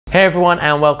Hey everyone,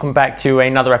 and welcome back to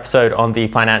another episode on the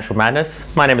Financial Madness.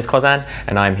 My name is Kozan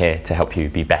and I'm here to help you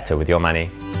be better with your money.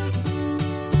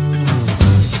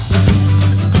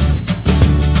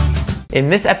 In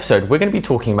this episode, we're going to be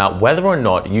talking about whether or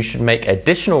not you should make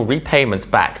additional repayments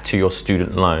back to your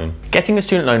student loan. Getting a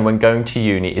student loan when going to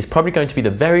uni is probably going to be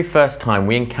the very first time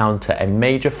we encounter a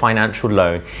major financial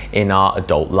loan in our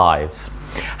adult lives.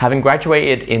 Having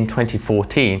graduated in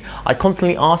 2014, I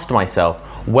constantly asked myself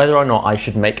whether or not I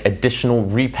should make additional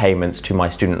repayments to my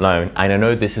student loan, and I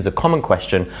know this is a common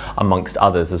question amongst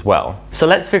others as well. So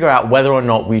let's figure out whether or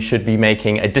not we should be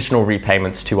making additional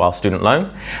repayments to our student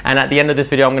loan, and at the end of this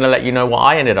video I'm going to let you know what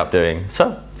I ended up doing.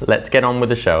 So let's get on with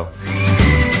the show.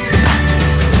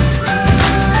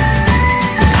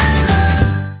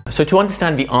 So to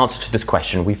understand the answer to this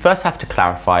question, we first have to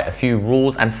clarify a few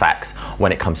rules and facts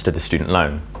when it comes to the student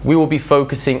loan. We will be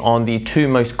focusing on the two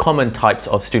most common types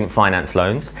of student finance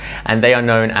loans, and they are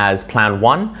known as Plan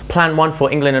 1. Plan 1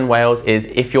 for England and Wales is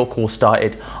if your course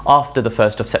started after the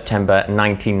 1st of September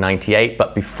 1998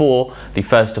 but before the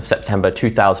 1st of September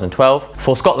 2012.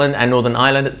 For Scotland and Northern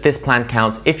Ireland, this plan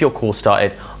counts if your course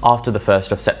started after the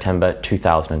 1st of September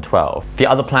 2012. The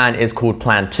other plan is called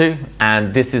Plan 2,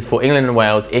 and this is for England and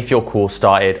Wales if your course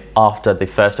started after the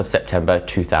 1st of September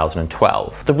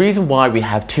 2012. The reason why we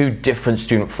have two different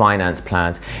student finance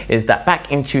plans is that back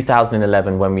in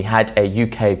 2011, when we had a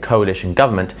UK coalition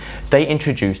government, they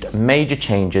introduced major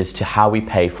changes to how we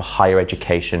pay for higher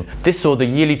education. This saw the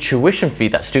yearly tuition fee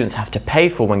that students have to pay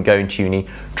for when going to uni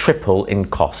triple in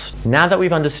cost. Now that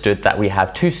we've understood that we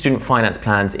have two student finance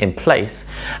plans in place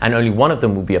and only one of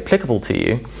them will be applicable to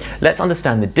you, let's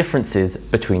understand the differences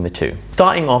between the two.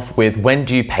 Starting off with, when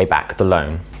do you pay back the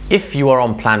loan? If you are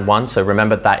on Plan 1, so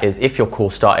remember that is if your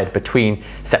course started between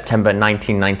September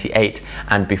 1998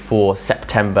 and before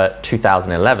September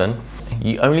 2011,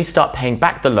 you only start paying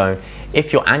back the loan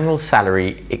if your annual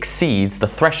salary exceeds the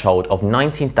threshold of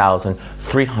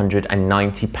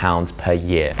 £19,390 per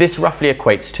year. This roughly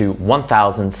equates to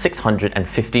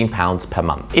 £1,615 per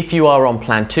month. If you are on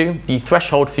Plan 2, the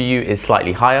threshold for you is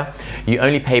slightly higher. You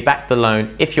only pay back the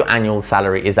loan if your annual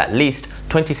salary is at least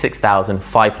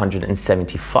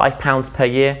 £26,575 per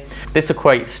year. This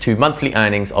equates to monthly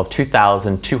earnings of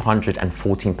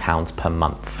 £2,214 per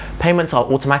month. Payments are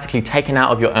automatically taken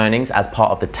out of your earnings as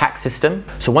part of the tax system.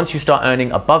 So once you start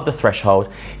earning above the threshold,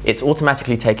 it's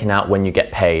automatically taken out when you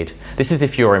get paid. This is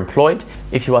if you're employed.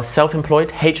 If you are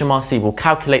self-employed, HMRC will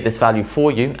calculate this value for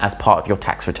you as part of your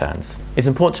tax returns. It's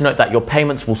important to note that your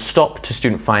payments will stop to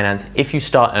student finance if you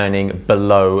start earning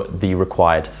below the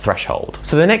required threshold.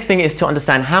 So the next thing is to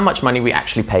understand how much money we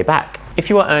actually pay back. If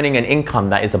you are earning an income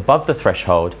that is above the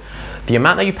threshold, the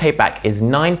amount that you pay back is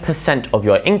 9% of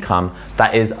your income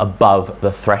that is above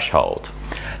the threshold.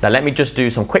 Now let me just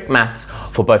do some quick maths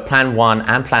for both Plan 1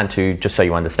 and Plan 2 just so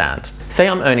you understand. Say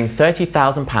I'm earning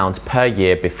 £30,000 per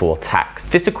year before tax.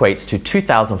 This equates to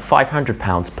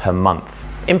 £2,500 per month.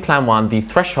 In Plan 1, the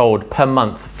threshold per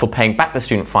month for paying back the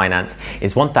student finance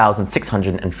is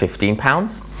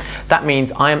 £1,615. That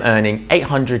means I am earning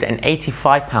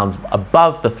 £885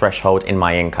 above the threshold in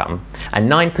my income, and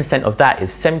 9% of that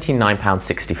is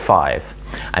 £79.65.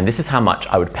 And this is how much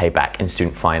I would pay back in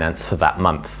student finance for that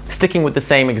month. Sticking with the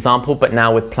same example, but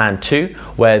now with Plan 2,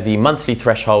 where the monthly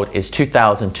threshold is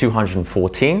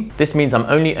 £2,214. This means I'm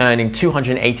only earning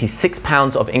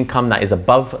 £286 of income that is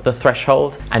above the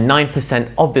threshold, and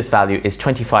 9% of this value is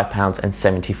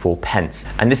 £25.74.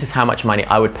 And this is how much money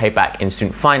I would pay back in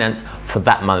student finance for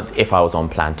that month if I was on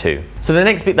Plan 2. So the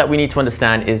next bit that we need to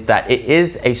understand is that it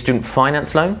is a student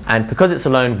finance loan, and because it's a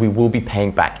loan, we will be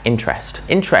paying back interest.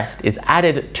 Interest is added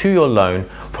to your loan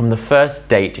from the first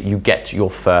date you get your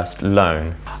first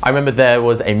loan. I remember there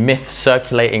was a myth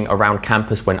circulating around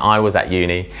campus when I was at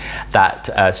uni that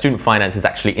student finance is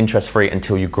actually interest-free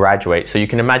until you graduate. So you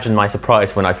can imagine my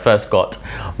surprise when I first got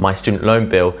my student loan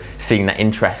bill, seeing that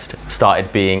interest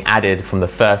started being added from the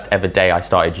first ever day I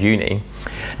started uni.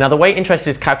 Now the way interest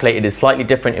is calculated is slightly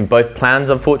different in both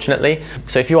plans, unfortunately.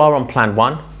 So if you are on Plan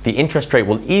 1, the interest rate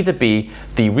will either be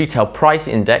the retail price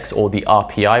index, or the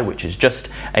RPI, which is just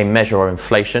a measure of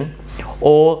inflation,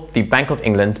 or the Bank of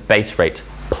England's base rate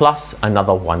plus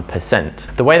another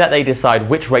 1%. The way that they decide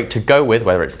which rate to go with,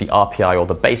 whether it's the RPI or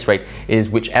the base rate, is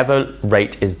whichever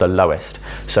rate is the lowest.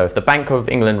 So if the Bank of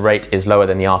England rate is lower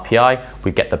than the RPI,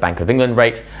 we get the Bank of England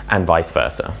rate, and vice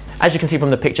versa. As you can see from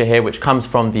the picture here, which comes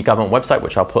from the government website,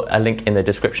 which I'll put a link in the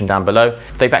description down below,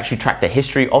 they've actually tracked the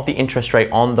history of the interest rate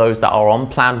on those that are on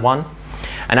Plan 1.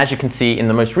 And as you can see, in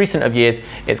the most recent of years,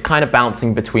 it's kind of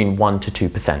bouncing between 1 to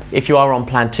 2%. If you are on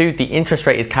plan 2, the interest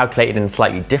rate is calculated in a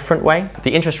slightly different way.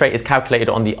 The interest rate is calculated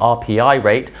on the RPI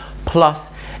rate plus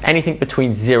anything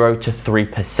between 0 to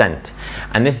 3%.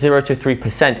 And this 0 to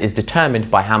 3% is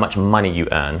determined by how much money you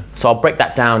earn. So I'll break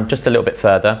that down just a little bit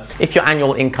further. If your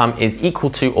annual income is equal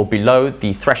to or below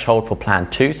the threshold for plan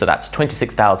 2, so that's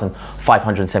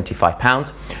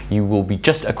 £26,575, you will be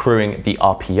just accruing the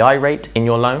RPI rate in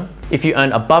your loan. If you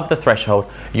earn above the threshold,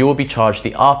 you will be charged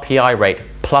the RPI rate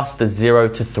plus the 0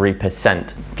 to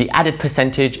 3%. The added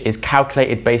percentage is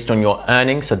calculated based on your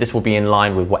earnings, so this will be in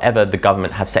line with whatever the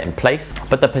government have set in place,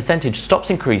 but the percentage stops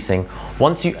increasing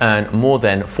once you earn more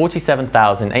than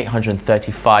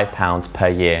 £47,835 per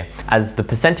year, as the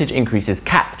percentage increase is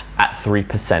capped at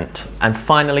 3%. And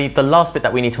finally, the last bit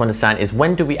that we need to understand is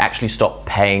when do we actually stop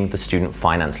paying the student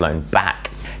finance loan back?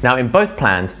 Now, in both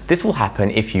plans, this will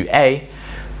happen if you A,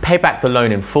 pay back the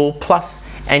loan in full plus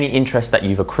any interest that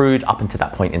you've accrued up until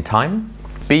that point in time.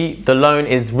 B, the loan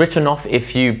is written off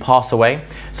if you pass away,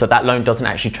 so that loan doesn't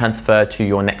actually transfer to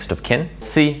your next of kin.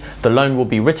 C, the loan will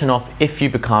be written off if you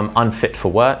become unfit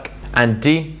for work. And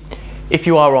D, if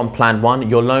you are on plan 1,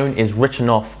 your loan is written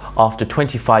off after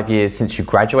 25 years since you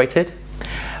graduated.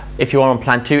 If you are on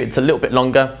plan 2, it's a little bit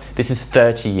longer. This is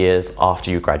 30 years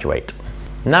after you graduate.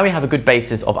 Now we have a good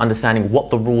basis of understanding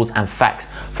what the rules and facts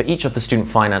for each of the student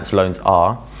finance loans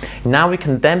are. Now we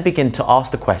can then begin to ask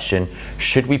the question,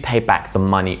 should we pay back the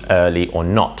money early or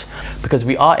not? Because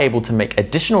we are able to make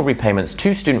additional repayments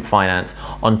to student finance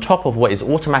on top of what is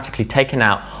automatically taken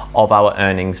out of our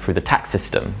earnings through the tax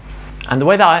system. And the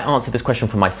way that I answer this question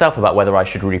for myself about whether I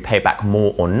should repay back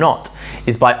more or not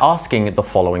is by asking the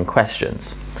following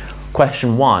questions.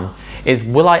 Question 1 is,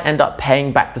 will I end up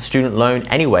paying back the student loan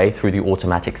anyway through the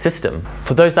automatic system?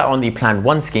 For those that are on the Plan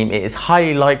 1 scheme, it is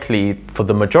highly likely for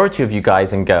the majority of you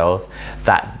guys and girls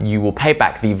that you will pay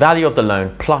back the value of the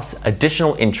loan plus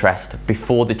additional interest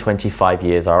before the 25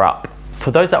 years are up.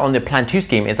 For those that are on the Plan 2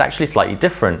 scheme, it's actually slightly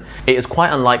different. It is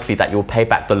quite unlikely that you'll pay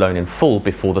back the loan in full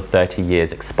before the 30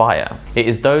 years expire. It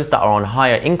is those that are on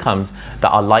higher incomes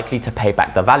that are likely to pay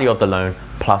back the value of the loan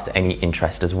plus any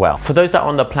interest as well. For those that are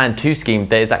on the Plan 2 scheme,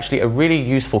 there is actually a really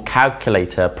useful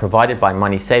calculator provided by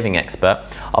Money Saving Expert.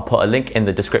 I'll put a link in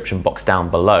the description box down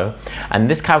below.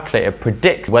 And this calculator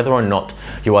predicts whether or not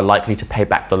you are likely to pay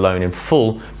back the loan in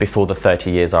full before the 30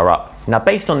 years are up. Now,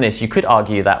 based on this, you could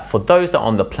argue that for those that are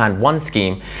on the Plan 1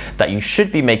 scheme, that you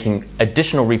should be making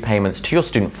additional repayments to your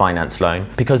student finance loan,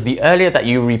 because the earlier that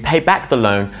you repay back the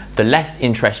loan, the less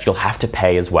interest you'll have to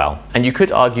pay as well. And you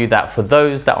could argue that for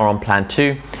those that are on Plan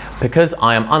 2, because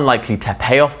I am unlikely to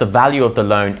pay off the value of the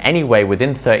loan anyway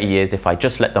within 30 years if I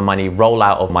just let the money roll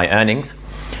out of my earnings,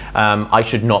 I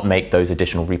should not make those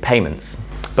additional repayments.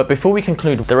 But before we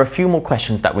conclude, there are a few more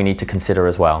questions that we need to consider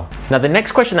as well. Now, the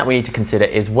next question that we need to consider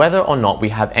is whether or not we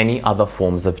have any other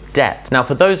forms of debt. Now,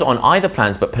 for those on either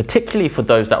plans, but particularly for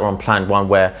those that are on Plan 1,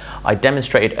 where I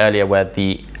demonstrated earlier where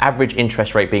the average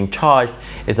interest rate being charged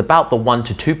is about the 1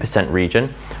 to 2%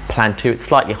 region. Plan 2, it's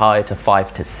slightly higher to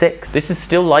 5 to 6. This is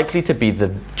still likely to be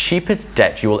the cheapest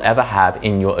debt you will ever have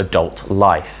in your adult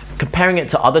life. Comparing it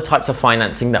to other types of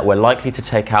financing that we're likely to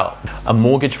take out, a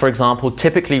mortgage, for example,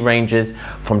 typically ranges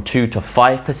from 2 to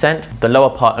 5%, the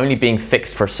lower part only being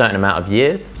fixed for a certain amount of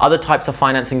years. Other types of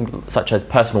financing, such as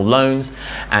personal loans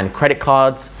and credit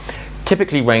cards,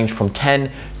 typically range from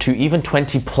 10 to even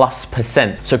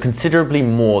 20+%, so considerably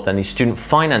more than the student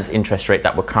finance interest rate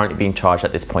that we're currently being charged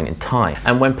at this point in time.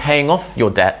 And when paying off your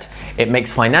debt, it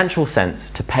makes financial sense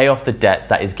to pay off the debt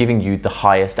that is giving you the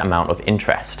highest amount of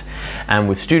interest. And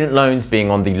with student loans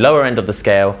being on the lower end of the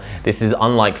scale, this is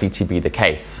unlikely to be the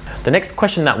case. The next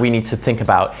question that we need to think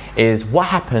about is what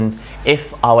happens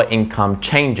if our income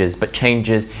changes, but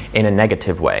changes in a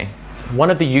negative way. One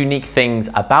of the unique things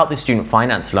about the student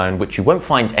finance loan, which you won't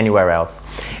find anywhere else,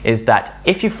 is that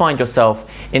if you find yourself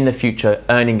in the future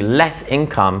earning less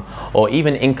income, or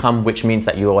even income which means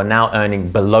that you are now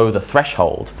earning below the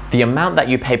threshold, the amount that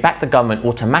you pay back the government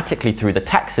automatically through the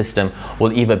tax system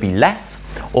will either be less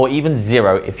or even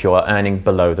zero if you are earning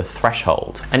below the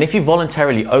threshold. And if you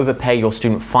voluntarily overpay your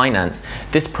student finance,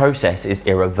 this process is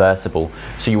irreversible,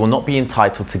 so you will not be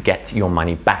entitled to get your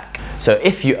money back. So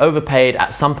if you overpaid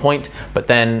at some point, but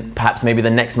then perhaps maybe the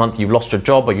next month you lost your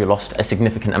job or you lost a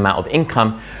significant amount of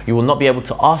income, you will not be able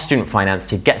to ask student finance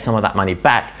to get some of that money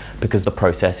back because the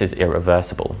process is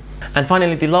irreversible. And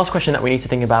finally, the last question that we need to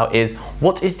think about is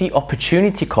What is the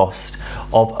opportunity cost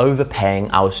of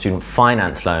overpaying our student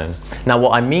finance loan? Now,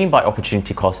 what I mean by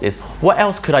opportunity cost is what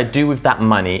else could I do with that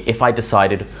money if I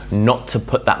decided not to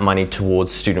put that money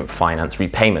towards student finance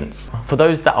repayments? For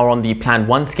those that are on the Plan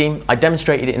 1 scheme, I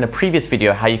demonstrated in a previous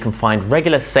video how you can find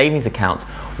regular savings accounts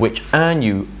which earn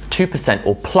you 2%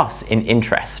 or plus in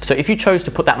interest. So if you chose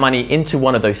to put that money into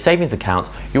one of those savings accounts,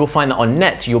 you will find that on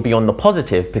net you'll be on the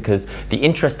positive because the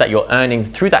interest that you're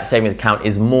earning through that savings account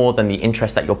is more than the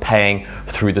interest that you're paying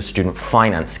through the student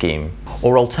finance scheme.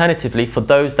 Or alternatively, for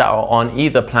those that are on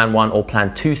either Plan 1 or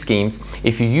Plan 2 schemes,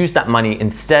 if you use that money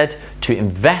instead to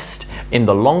invest in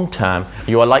the long term,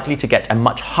 you are likely to get a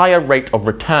much higher rate of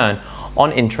return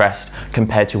on interest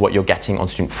compared to what you're getting on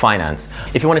student finance.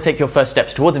 If you want to take your first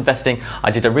steps towards investing,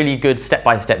 I did a really good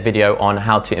step-by-step video on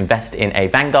how to invest in a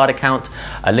Vanguard account,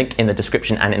 a link in the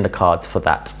description and in the cards for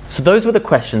that. So those were the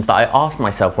questions that I asked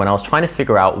myself when I was trying to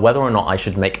figure out whether or not I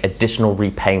should make additional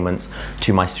repayments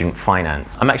to my student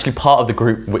finance. I'm actually part of the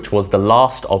group which was the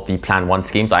last of the Plan 1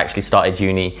 schemes. I actually started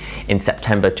uni in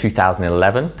September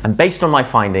 2011, and based on my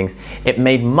findings, it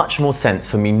made much more sense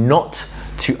for me not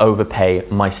to overpay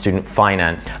my student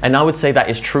finance. And I would say that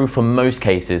is true for most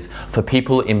cases for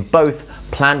people in both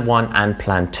Plan 1 and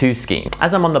Plan 2 scheme.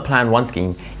 As I'm on the Plan 1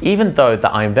 scheme, even though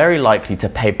that I'm very likely to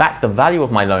pay back the value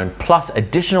of my loan plus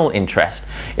additional interest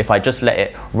if I just let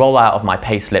it roll out of my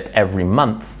payslip every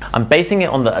month, I'm basing it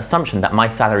on the assumption that my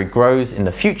salary grows in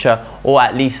the future or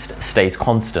at least stays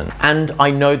constant. And I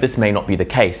know this may not be the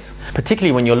case,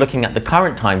 particularly when you're looking at the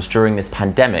current times during this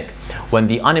pandemic, when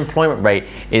the unemployment rate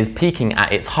is peaking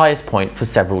at its highest point for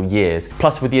several years.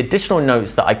 Plus, with the additional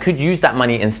notes that I could use that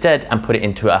money instead and put it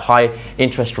into a high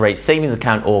interest rate savings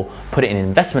account or put it in an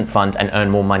investment fund and earn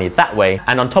more money that way.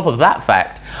 And on top of that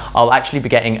fact, I'll actually be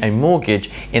getting a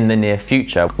mortgage in the near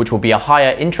future, which will be a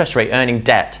higher interest rate earning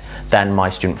debt than my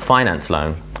student finance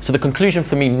loan. So the conclusion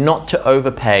for me not to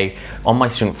overpay on my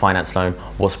student finance loan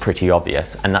was pretty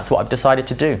obvious, and that's what I've decided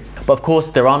to do. But of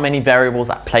course, there are many variables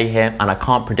at play here and I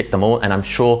can't predict them all, and I'm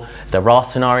sure there are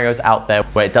scenarios out there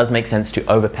where it does make sense to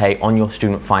overpay on your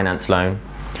student finance loan.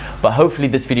 But hopefully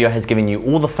this video has given you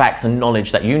all the facts and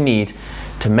knowledge that you need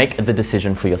to make the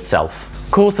decision for yourself.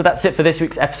 Cool, so that's it for this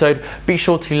week's episode. Be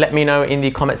sure to let me know in the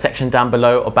comment section down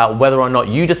below about whether or not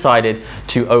you decided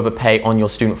to overpay on your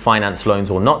student finance loans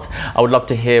or not. I would love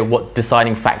to hear what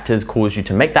deciding factors caused you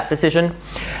to make that decision.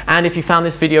 And if you found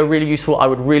this video really useful, I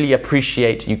would really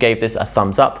appreciate you gave this a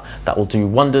thumbs up. That will do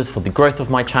wonders for the growth of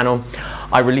my channel.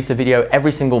 I release a video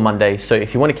every single Monday, so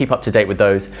if you want to keep up to date with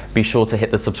those, be sure to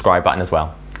hit the subscribe button as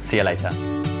well. See you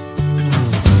later.